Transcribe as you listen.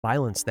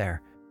violence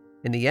there.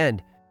 In the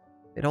end,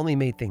 it only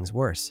made things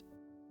worse.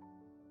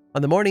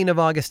 On the morning of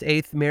August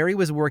 8th, Mary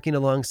was working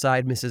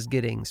alongside Mrs.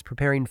 Giddings,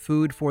 preparing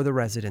food for the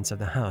residents of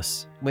the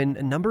house, when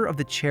a number of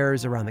the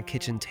chairs around the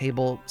kitchen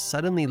table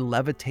suddenly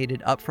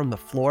levitated up from the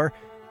floor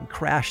and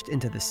crashed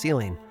into the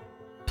ceiling.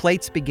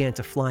 Plates began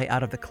to fly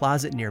out of the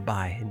closet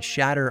nearby and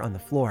shatter on the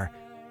floor,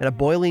 and a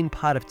boiling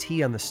pot of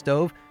tea on the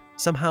stove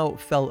somehow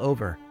fell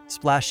over,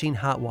 splashing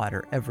hot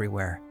water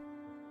everywhere.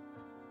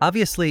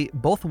 Obviously,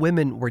 both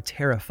women were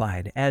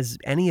terrified, as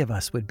any of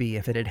us would be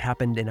if it had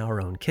happened in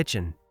our own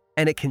kitchen.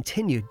 And it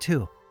continued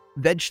too.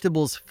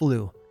 Vegetables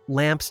flew,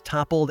 lamps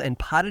toppled, and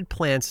potted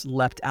plants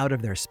leapt out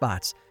of their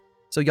spots.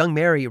 So young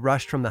Mary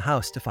rushed from the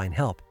house to find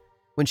help.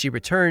 When she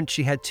returned,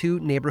 she had two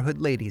neighborhood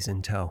ladies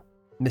in tow,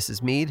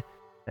 Mrs. Mead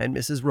and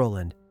Mrs.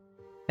 Rowland.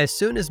 As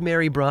soon as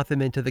Mary brought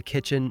them into the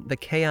kitchen, the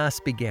chaos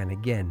began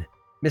again.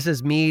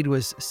 Mrs. Mead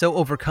was so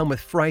overcome with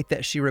fright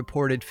that she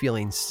reported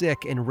feeling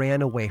sick and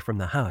ran away from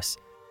the house.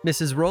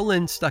 Mrs.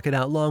 Rowland stuck it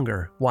out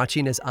longer,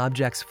 watching as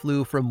objects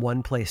flew from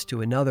one place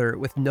to another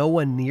with no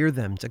one near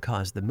them to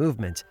cause the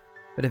movement.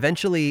 But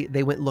eventually,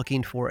 they went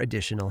looking for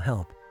additional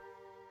help.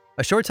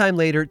 A short time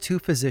later, two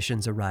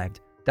physicians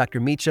arrived, Dr.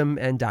 Meacham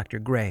and Dr.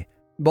 Gray,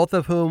 both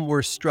of whom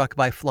were struck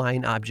by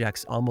flying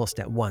objects almost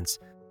at once.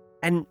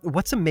 And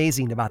what's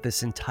amazing about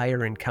this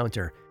entire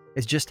encounter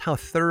is just how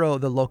thorough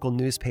the local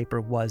newspaper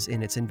was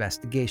in its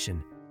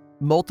investigation.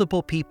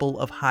 Multiple people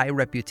of high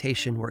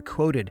reputation were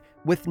quoted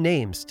with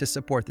names to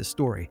support the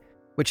story,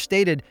 which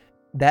stated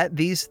that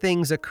these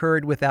things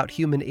occurred without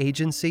human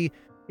agency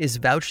is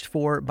vouched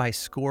for by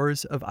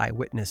scores of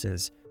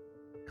eyewitnesses.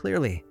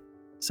 Clearly,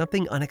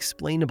 something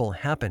unexplainable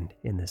happened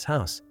in this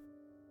house.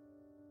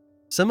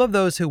 Some of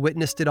those who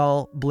witnessed it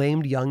all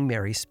blamed young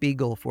Mary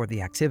Spiegel for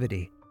the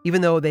activity,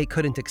 even though they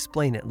couldn't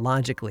explain it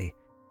logically.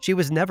 She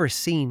was never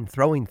seen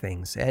throwing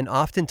things, and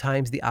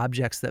oftentimes the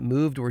objects that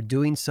moved were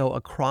doing so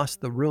across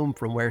the room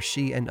from where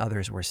she and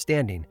others were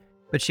standing.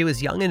 But she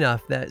was young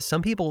enough that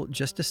some people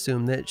just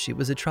assumed that she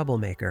was a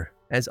troublemaker,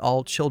 as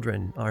all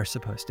children are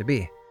supposed to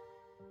be.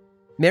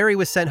 Mary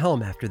was sent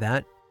home after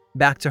that,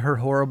 back to her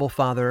horrible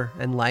father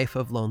and life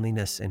of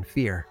loneliness and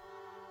fear.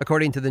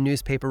 According to the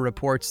newspaper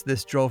reports,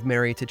 this drove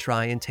Mary to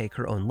try and take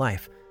her own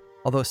life,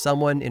 although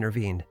someone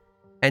intervened.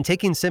 And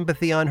taking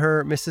sympathy on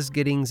her, Mrs.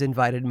 Giddings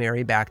invited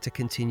Mary back to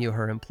continue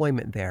her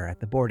employment there at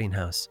the boarding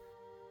house.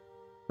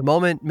 The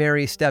moment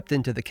Mary stepped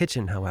into the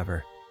kitchen,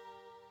 however,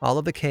 all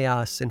of the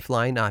chaos and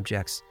flying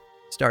objects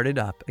started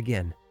up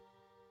again.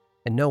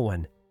 And no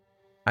one,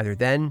 either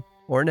then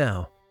or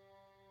now,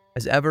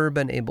 has ever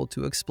been able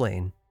to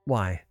explain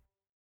why.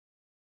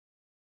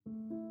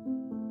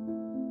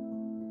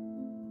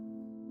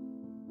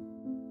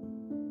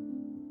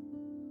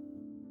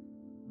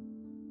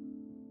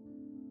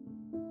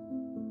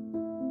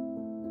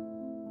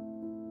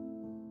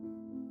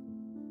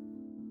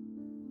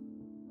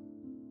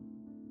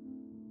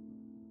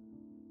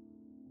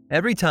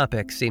 Every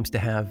topic seems to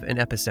have an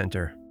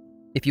epicenter.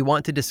 If you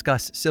want to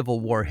discuss Civil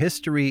War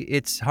history,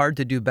 it's hard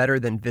to do better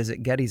than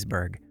visit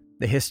Gettysburg.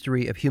 The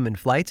history of human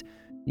flight,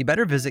 you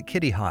better visit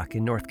Kitty Hawk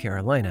in North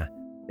Carolina.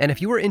 And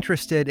if you were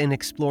interested in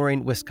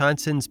exploring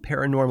Wisconsin's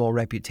paranormal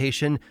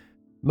reputation,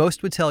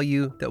 most would tell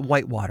you that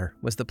Whitewater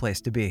was the place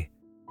to be.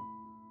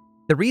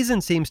 The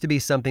reason seems to be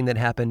something that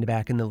happened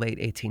back in the late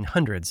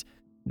 1800s.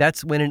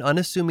 That's when an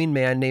unassuming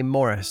man named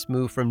Morris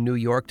moved from New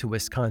York to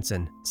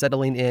Wisconsin,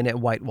 settling in at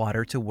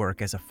Whitewater to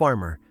work as a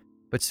farmer.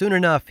 But soon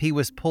enough, he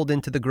was pulled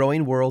into the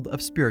growing world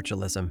of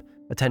spiritualism,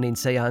 attending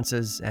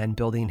seances and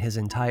building his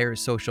entire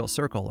social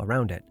circle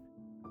around it.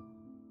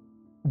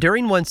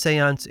 During one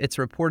seance, it's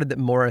reported that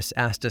Morris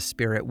asked a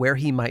spirit where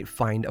he might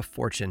find a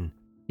fortune.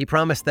 He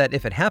promised that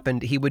if it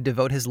happened, he would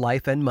devote his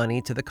life and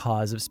money to the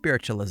cause of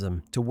spiritualism,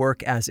 to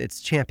work as its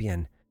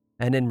champion.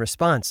 And in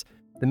response,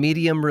 the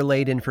medium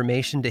relayed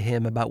information to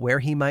him about where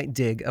he might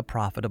dig a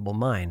profitable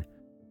mine.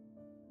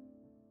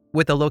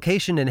 With the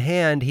location in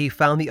hand, he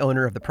found the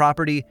owner of the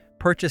property,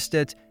 purchased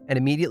it, and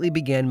immediately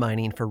began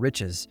mining for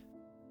riches.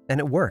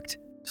 And it worked.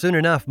 Soon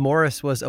enough, Morris was